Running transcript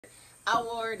I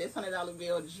wore this $100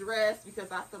 bill dress because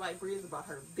I feel like Bree is about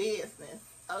her business.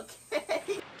 Okay.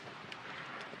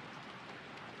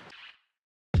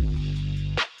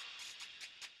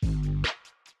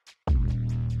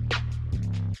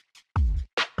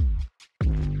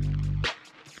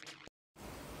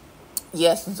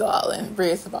 Yes, darling. Bree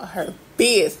is about her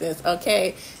business.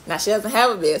 Okay. Now she doesn't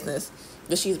have a business,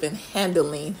 but she's been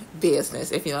handling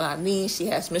business. If you know what I mean. She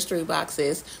has mystery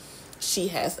boxes. She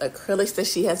has acrylics that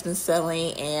she has been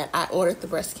selling, and I ordered the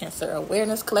breast cancer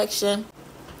awareness collection,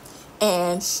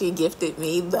 and she gifted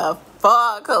me the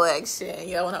fall collection.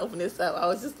 You know, when I opened this up, I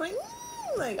was just like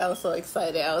I was so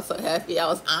excited. I was so happy. I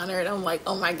was honored. I'm like,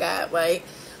 oh my God, like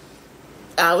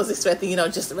I was expecting,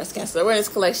 just the breast cancer awareness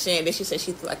collection. And then she said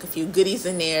she threw like a few goodies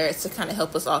in there to kind of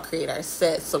help us all create our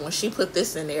set. So when she put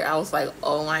this in there, I was like,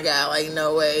 oh my God, like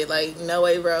no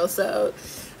way, bro. So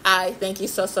I thank you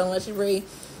so much, Bree.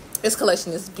 This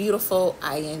collection is beautiful.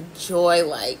 I enjoyed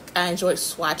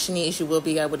swatching these. You will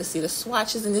be able to see the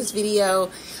swatches in this video.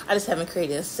 I just haven't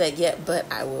created a set yet,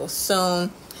 but I will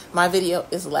soon. My video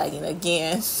is lagging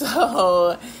again,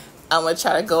 so I'm gonna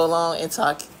try to go along and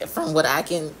talk from what I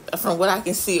can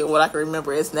see or what I can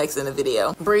remember is next in the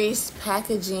video. Bree's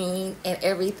packaging and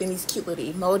everything, these cute little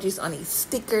emojis on these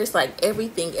stickers, like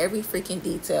everything, every freaking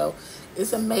detail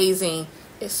is amazing.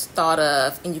 It's thought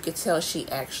of, and you could tell she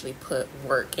actually put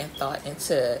work and thought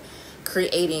into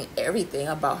creating everything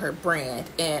about her brand,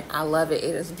 and I love it.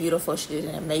 It is beautiful. She did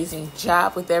an amazing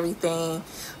job with everything.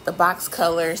 The box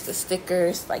colors, the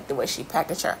stickers, like the way she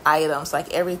packaged her items,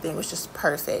 like everything was just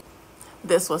perfect.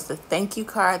 This was the thank you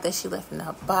card that she left in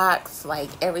her box.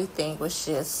 Like everything was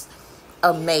just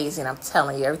amazing. I'm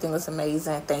telling you, everything was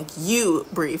amazing. Thank you,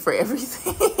 Bree, for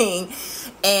everything.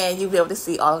 And you'll be able to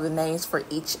see all of the names for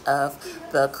each of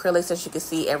the acrylics. As you can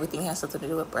see, everything has something to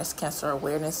do with Breast Cancer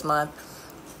Awareness Month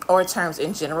or terms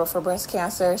in general for breast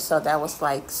cancer. So that was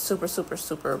like super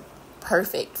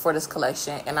perfect for this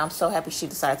collection. And I'm so happy she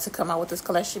decided to come out with this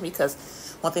collection,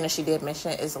 because one thing that she did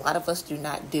mention is a lot of us do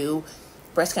not do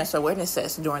breast cancer awareness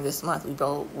sets during this month.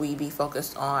 We be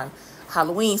focused on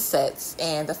Halloween sets,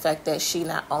 and the fact that she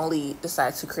not only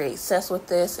decided to create sets with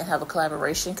this and have a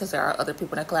collaboration, because there are other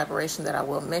people in a collaboration that I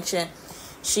will mention,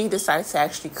 she decided to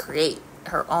actually create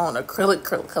her own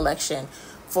acrylic collection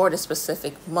for the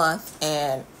specific month,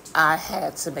 and I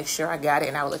had to make sure I got it,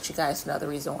 and I will let you guys know the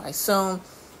reason why soon.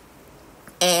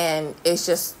 And it's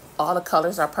just all the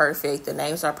colors are perfect, the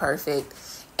names are perfect.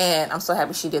 And I'm so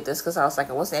happy she did this, because I was like,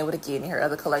 I wasn't able to get in her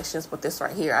other collections, but this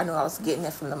right here, I knew I was getting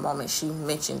it from the moment she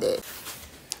mentioned it.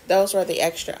 Those were the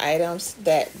extra items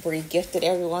that Bree gifted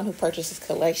everyone who purchased this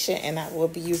collection, and I will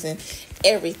be using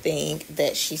everything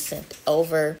that she sent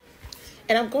over.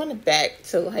 And I'm going back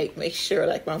to make sure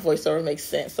my voiceover makes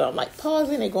sense. So I'm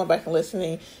pausing and going back and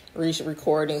listening,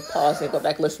 recording, pausing, go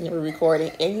back listening,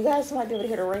 re-recording. And you guys might be able to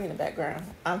hear the rain in the background.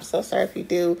 I'm so sorry if you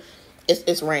do.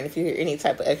 It's rain if you hear any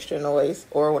type of extra noise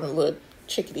or one of the little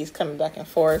chickadees coming back and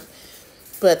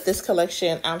forth. But this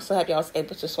collection, I'm so happy I was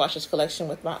able to swatch this collection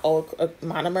with my old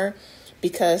monomer,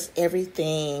 because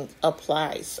everything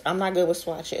applies. I'm not good with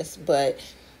swatches, but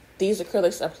these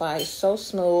acrylics apply so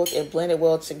smooth. It blended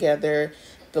well together.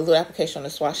 The little application on the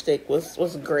swatch stick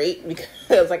was great,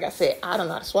 because like I said, I don't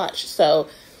know how to swatch. So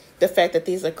the fact that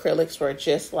these acrylics were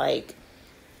just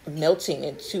melting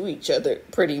into each other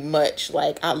pretty much,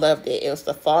 I loved it. It was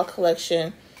the fall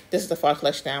collection. This is the fall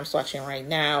collection that I'm swatching right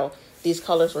now. These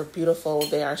colors were beautiful.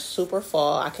 They are super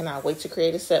fall. I cannot wait to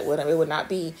create a set with them. It would not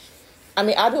be,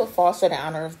 I'll do a fall set in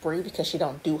honor of Bree, because she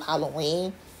don't do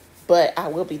Halloween, but I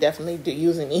will be definitely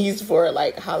using these for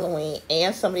Halloween,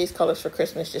 and some of these colors for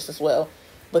Christmas just as well.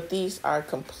 But these are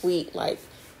complete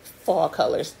fall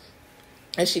colors.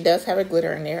 And she does have a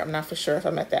glitter in there. I'm not for sure if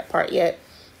I'm at that part yet.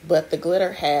 But the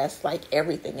glitter has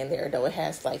everything in there, though. It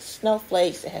has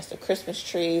snowflakes, it has the Christmas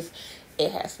trees,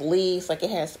 it has leaves,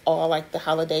 it has all the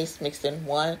holidays mixed in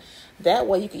one. That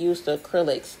way you can use the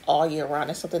acrylics all year round.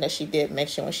 It's something that she did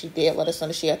mention when she did let us know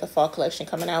that she had the fall collection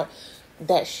coming out,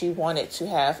 that she wanted to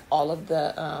have all of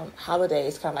the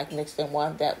holidays kind of mixed in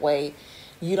one. That way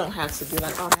you don't have to be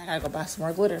oh, I gotta go buy some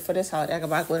more glitter for this holiday. I gotta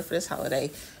buy glitter for this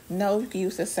holiday. No, you can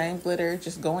use the same glitter.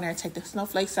 Just go in there and take the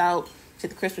snowflakes out,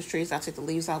 take the Christmas trees out, take the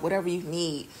leaves out, whatever you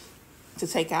need to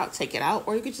take out, take it out,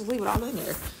 or you could just leave it all in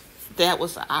there. That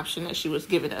was the option that she was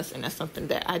giving us, and that's something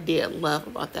that I did love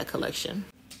about that collection.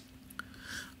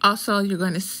 Also, you're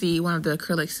going to see one of the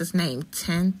acrylics is named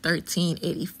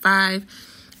 101385.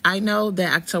 I know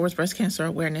that October is Breast Cancer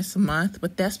Awareness Month,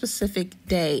 but that specific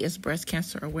day is Breast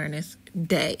Cancer Awareness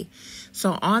Day.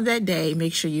 So on that day,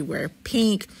 make sure you wear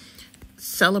pink,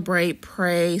 celebrate,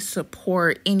 pray,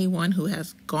 support anyone who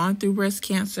has gone through breast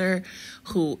cancer,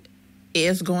 who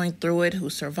is going through it, who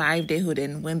survived it, who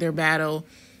didn't win their battle,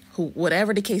 who,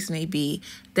 whatever the case may be.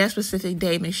 That specific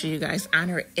day, make sure you guys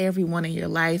honor everyone in your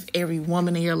life, every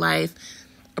woman in your life,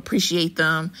 appreciate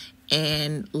them,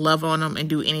 and love on them, and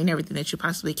do any and everything that you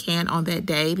possibly can on that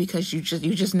day, because you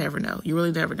just never know. You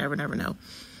really never know.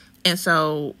 And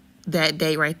so that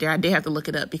day right there, I did have to look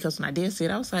it up, because when I did see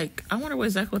it, I was like, I wonder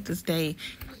what this day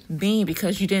mean,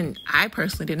 because I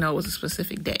personally didn't know it was a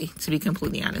specific day, to be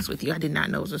completely honest with you. I did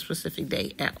not know it was a specific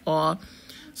day at all.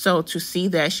 So to see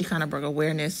that, she kind of brought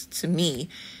awareness to me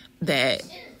that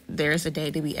there's a day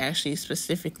that we actually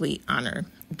specifically honor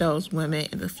those women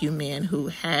and the few men who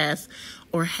has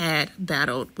or had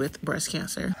battled with breast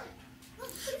cancer.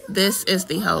 This is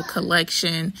the whole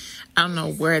collection. I don't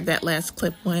know where that last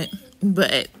clip went,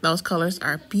 but those colors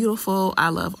are beautiful. I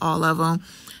love all of them.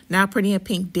 Now Pretty in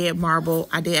Pink Dead Marble.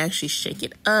 I did actually shake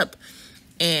it up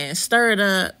and stir it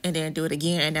up and then do it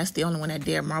again. And that's the only one that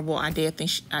Dead Marble. I do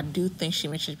think she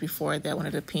mentioned before that one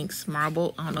of the pinks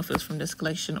marble. I don't know if it's from this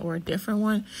collection or a different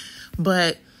one,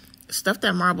 but stuff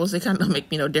that marbles, it kind of don't make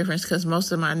me no difference, because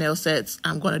most of my nail sets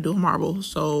I'm going to do a marble,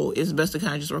 so it's best to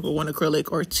kind of just work with one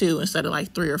acrylic or two instead of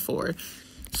like 3 or 4.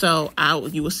 So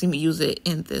you will see me use it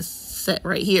in this set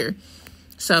right here.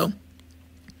 So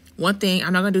one thing,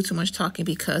 I'm not going to do too much talking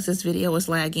because this video is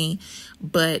lagging,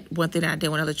 but one thing I did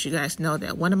want to let you guys know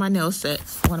that one of my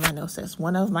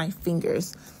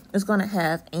fingers is going to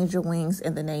have angel wings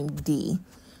and the name D.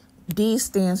 D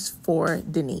stands for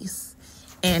Denise.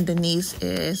 And Denise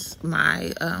is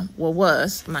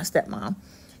was my stepmom.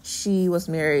 She was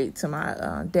married to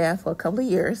my dad for a couple of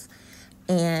years,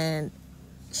 and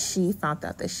she found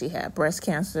out that she had breast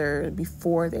cancer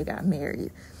before they got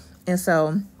married. And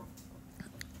so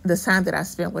the time that I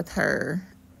spent with her,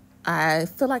 I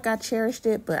feel like I cherished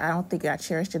it, but I don't think I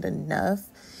cherished it enough.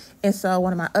 And so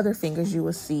one of my other fingers, you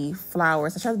will see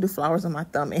flowers. I tried to do flowers on my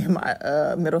thumb and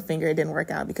my middle finger. It didn't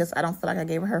work out because I don't feel like I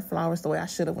gave her flowers the way I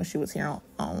should have when she was here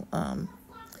I'm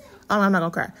not gonna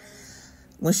cry.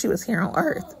 When she was here on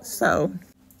Earth. So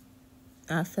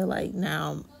I feel like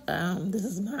now this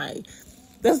is my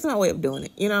way of doing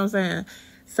it. You know what I'm saying?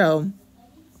 So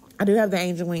I do have the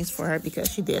angel wings for her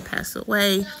because she did pass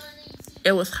away.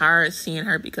 It was hard seeing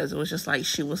her because it was just like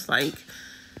she was like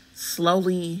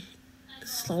slowly,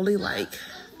 like,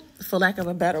 for lack of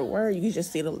a better word, you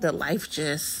just see the life,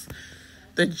 just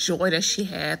the joy that she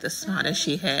had, the smile that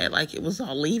she had, like it was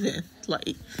all leaving,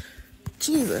 like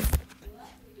Jesus.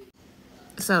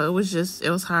 So it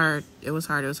was hard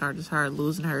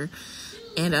losing her.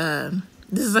 And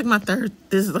this is like my third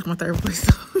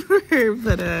voiceover,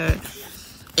 but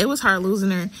it was hard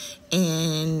losing her.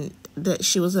 And that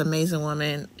she was an amazing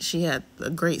woman. She had a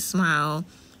great smile.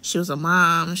 She was a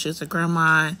mom, she was a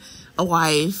grandma, a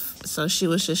wife. So she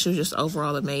was just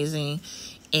overall amazing.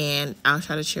 And I'll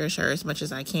try to cherish her as much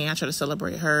as I can. I try to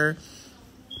celebrate her,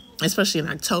 especially in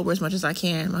October, as much as I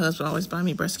can. My husband always buy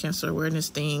me breast cancer awareness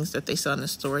things that they sell in the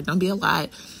store. Don't be a lot,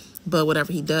 but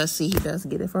whatever he does see, he does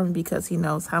get it for me because he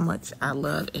knows how much I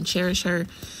love and cherish her.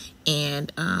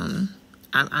 And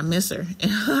I miss her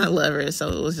and I love her. So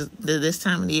it was just this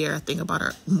time of the year, I think about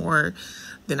her more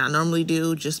than I normally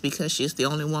do, just because she's the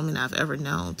only woman I've ever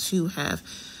known to have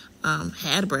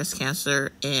had breast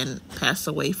cancer and pass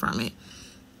away from it.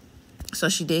 So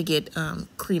she did get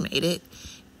cremated.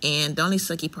 And the only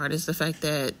sucky part is the fact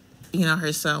that, you know,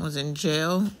 her son was in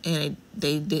jail and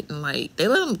they didn't they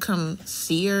let him come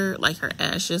see her, like her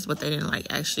ashes, but they didn't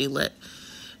actually let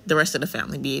the rest of the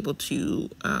family be able to,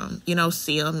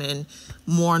 see them and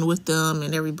mourn with them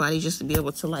and everybody, just to be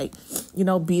able to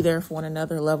be there for one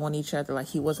another, love on each other. Like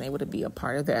he wasn't able to be a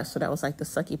part of that. So that was the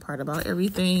sucky part about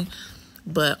everything.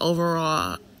 But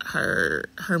overall, her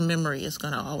memory is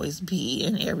going to always be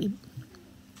in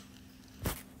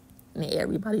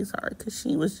everybody's heart, because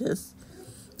she was just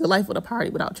the life of the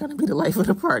party without trying to be the life of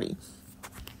the party.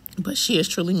 But she is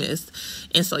truly missed.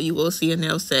 And so you will see a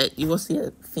nail set. You will see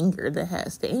a finger that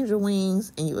has the angel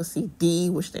wings, and you will see D,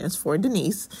 which stands for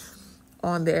Denise,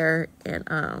 on there.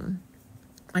 And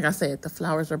like I said, the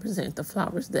flowers represent the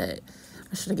flowers that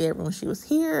I should have gave her when she was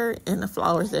here, and the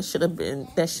flowers that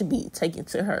should be taken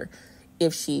to her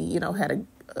if she, had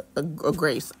a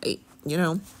grave site,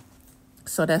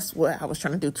 So that's what I was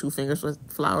trying to do, 2 fingers with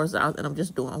flowers out, and I'm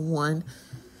just doing one.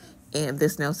 And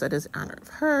this nail set is in honor of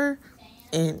her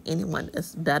and anyone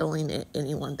that's battling it,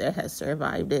 anyone that has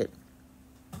survived it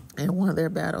and won their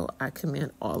battle. I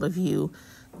commend all of you.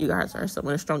 You guys are some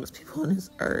of the strongest people on this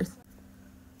earth.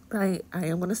 Right? I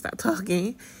am going to stop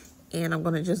talking, and I'm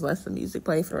going to just let some music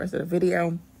play for the rest of the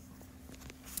video.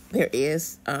 There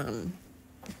is, that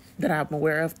I'm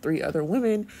aware of, 3 other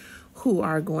women who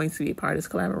are going to be part of this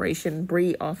collaboration.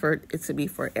 Brie offered it to be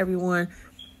for everyone,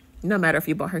 no matter if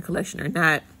you bought her collection or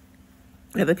not.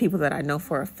 And the people that I know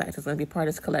for a fact is going to be part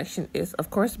of this collection is, of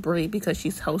course, Brie, because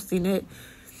she's hosting it.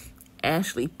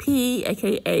 Ashley P,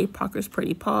 aka Parker's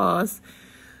Pretty Paws,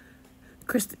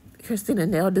 Christina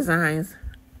Nail Designs,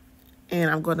 and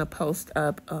I'm going to post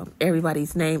up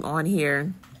everybody's name on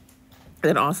here.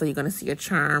 Then also you're going to see a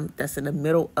charm that's in the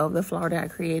middle of the flower that I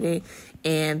created,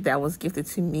 and that was gifted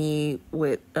to me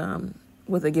with a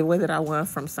giveaway that I won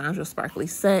from Sandra Sparkly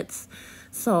Sets.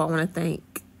 So I want to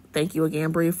thank you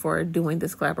again, Brie, for doing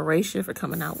this collaboration, for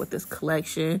coming out with this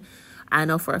collection. I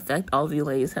know for a fact all of you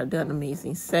ladies have done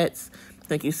amazing sets.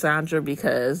 Thank you, Sandra,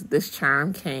 because this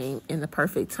charm came in the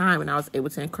perfect time and I was able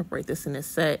to incorporate this in this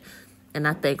set. And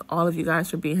I thank all of you guys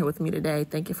for being here with me today.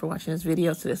 Thank you for watching this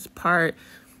video to this part.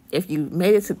 If you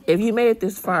made it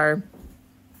this far,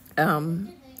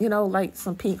 like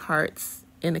some pink hearts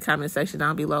in the comment section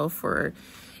down below for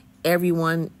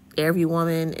everyone, every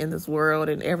woman in this world,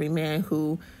 and every man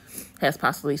who has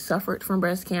possibly suffered from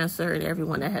breast cancer, and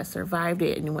everyone that has survived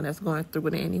it, anyone that's going through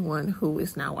it, and anyone who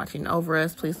is now watching over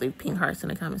us. Please leave pink hearts in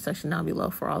the comment section down below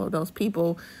for all of those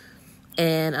people.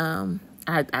 And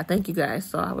I thank you guys.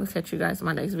 So I will catch you guys in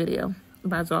my next video.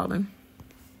 Bye, darling.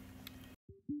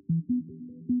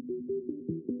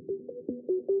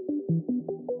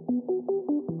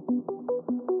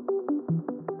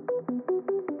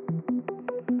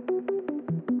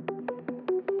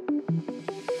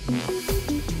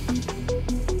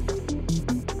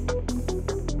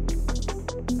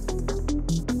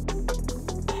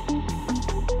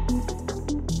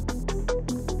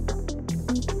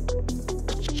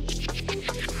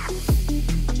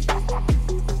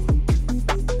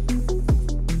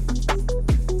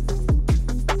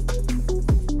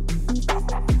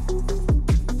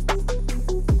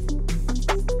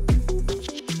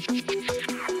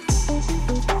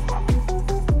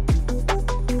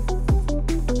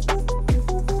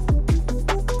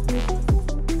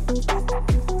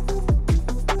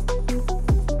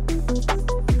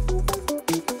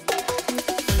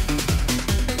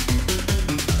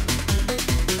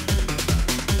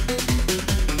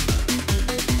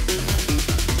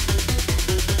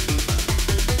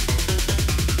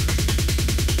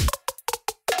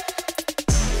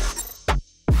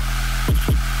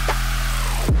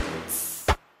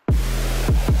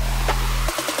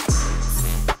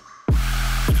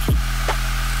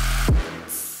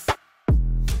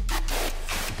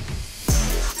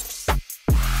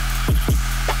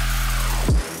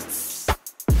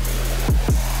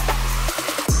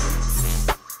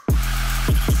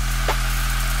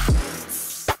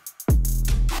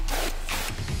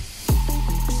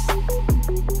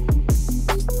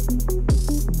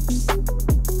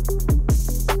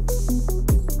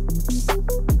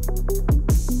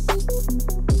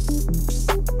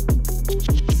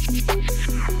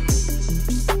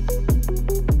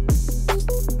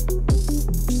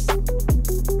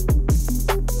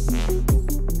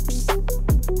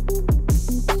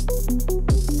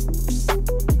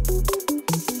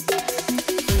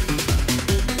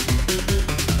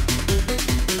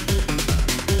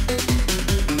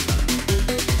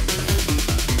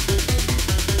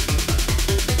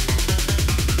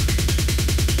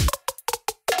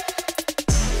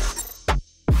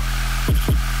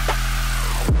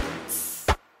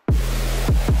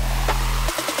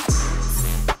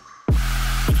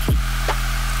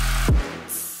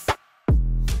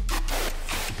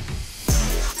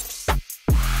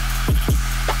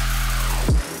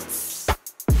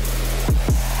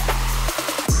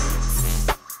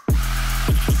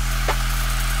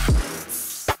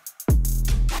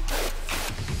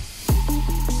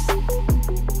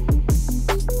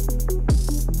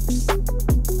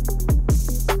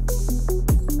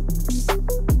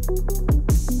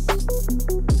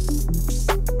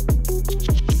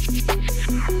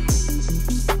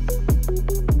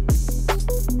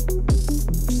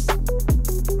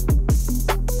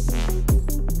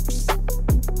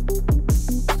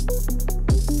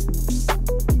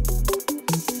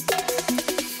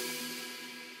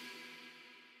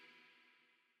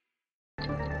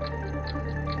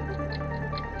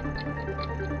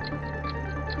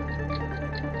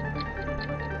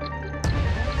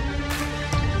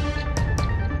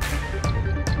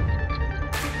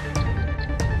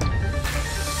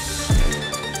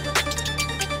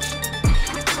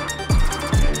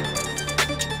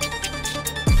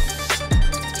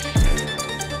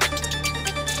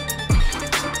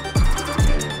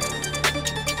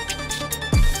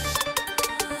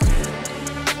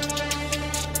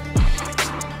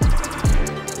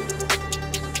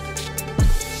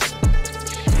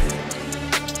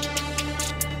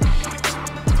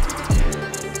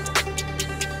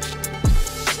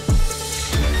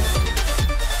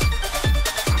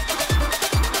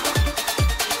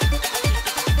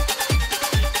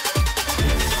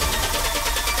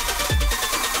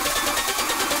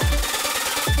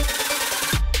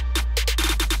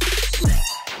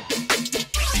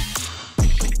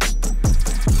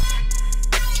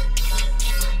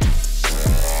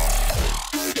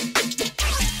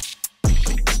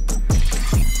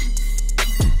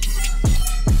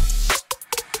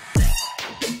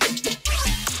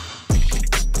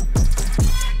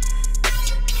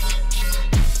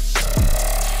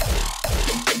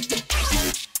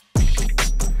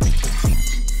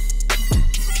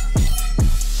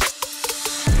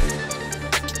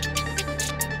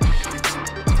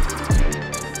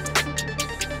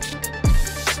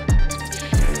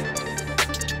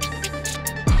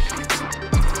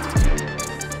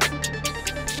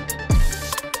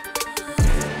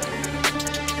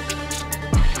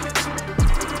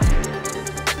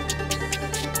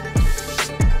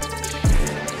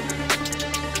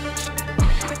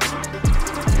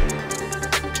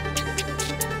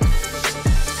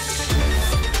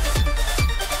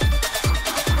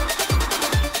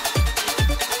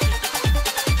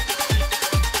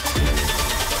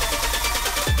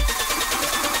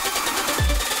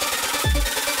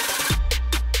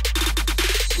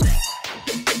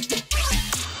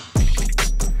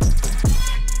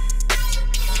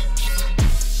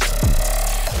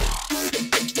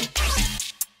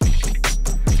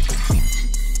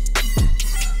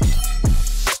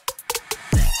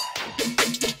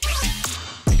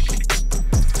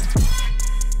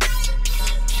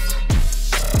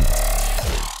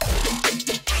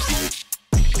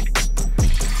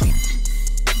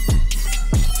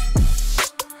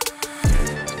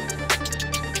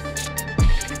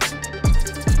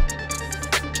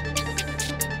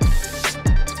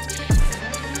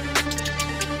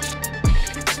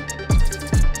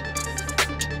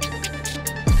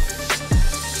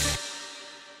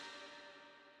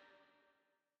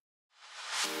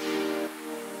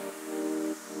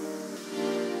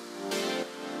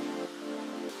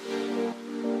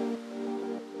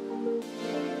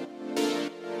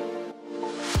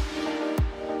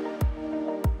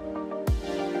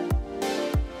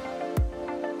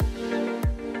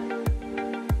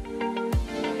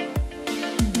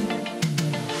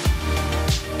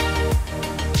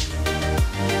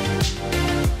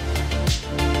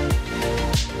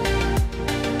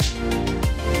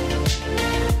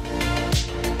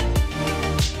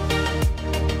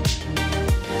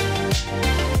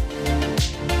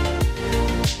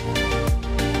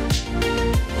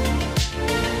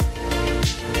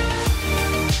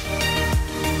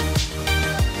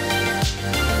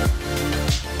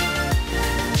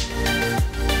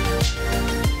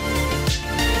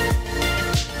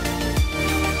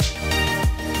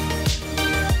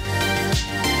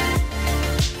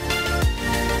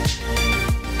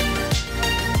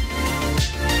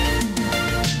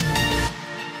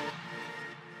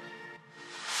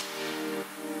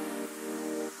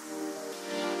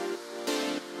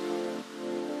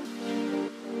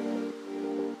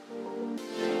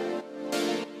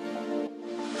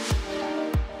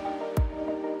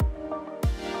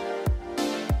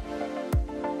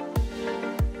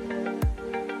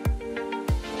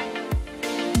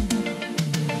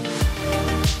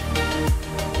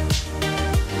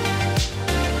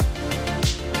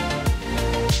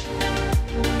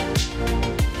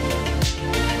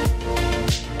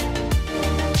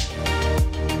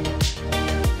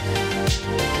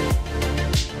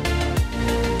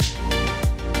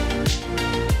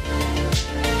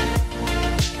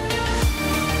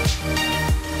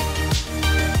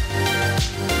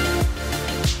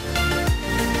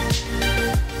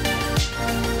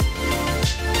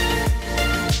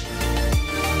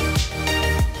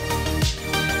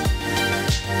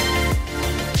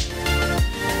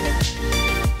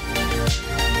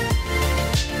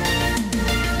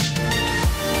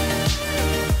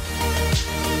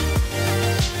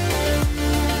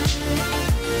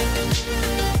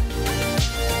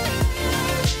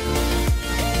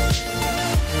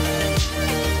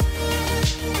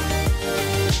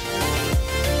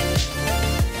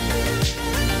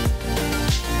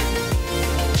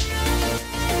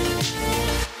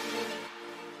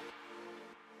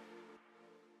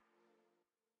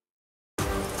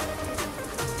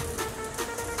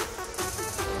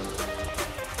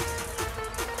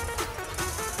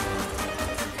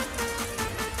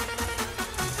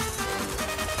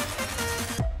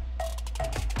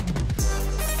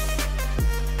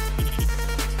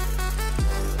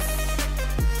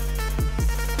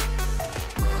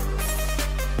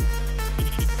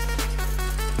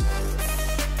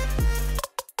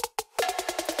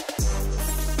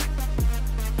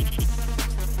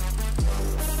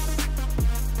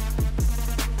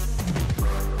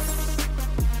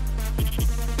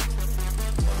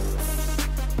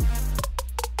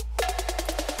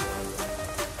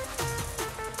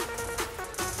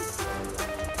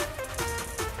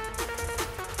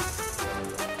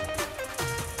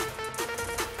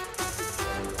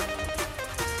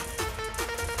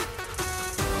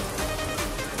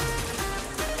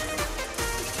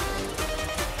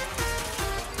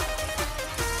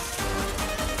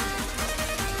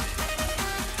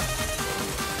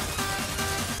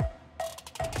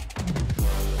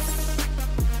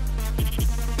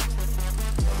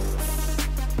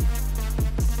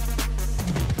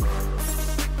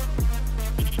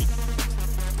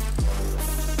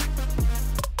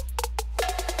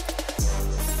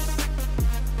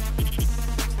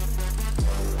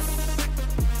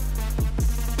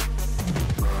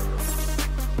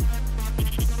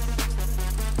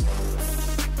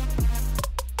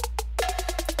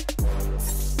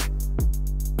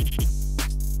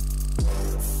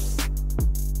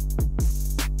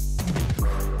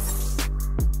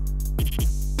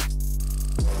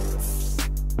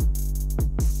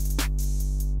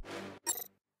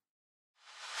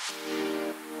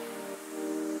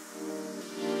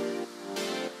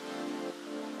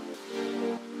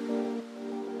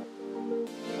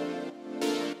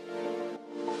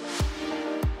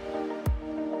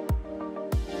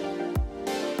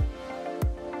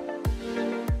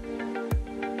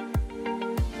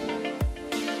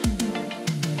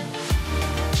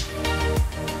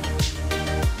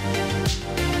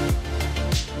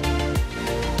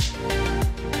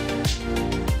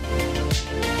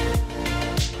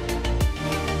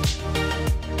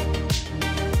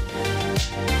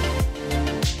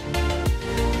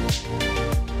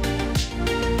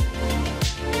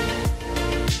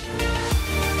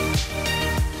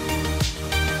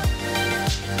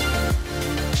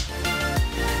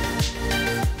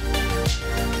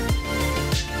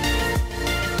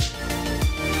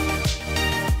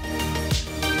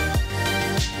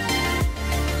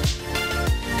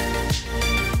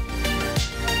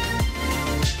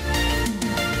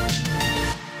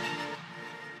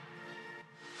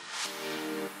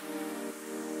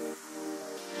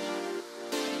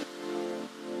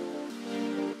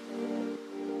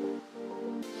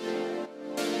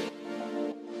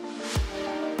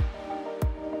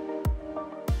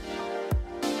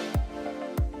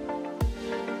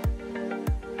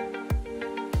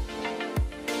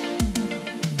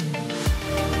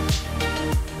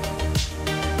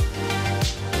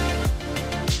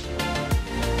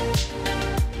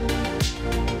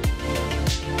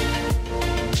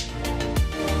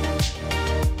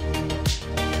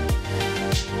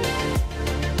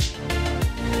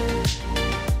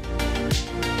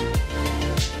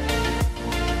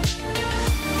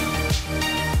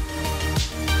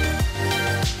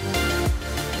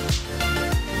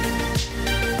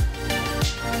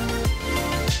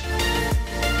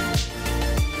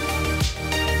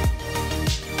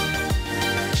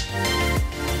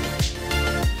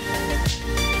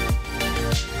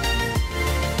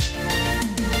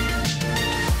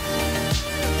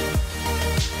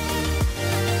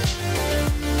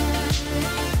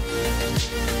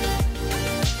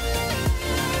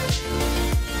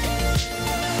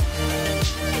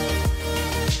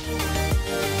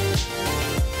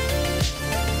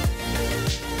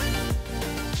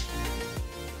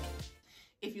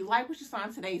 like what you saw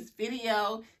in today's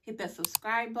video, hit that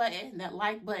subscribe button, that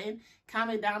like button,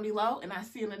 comment down below, and I'll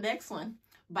see you in the next one.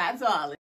 Bye, darling.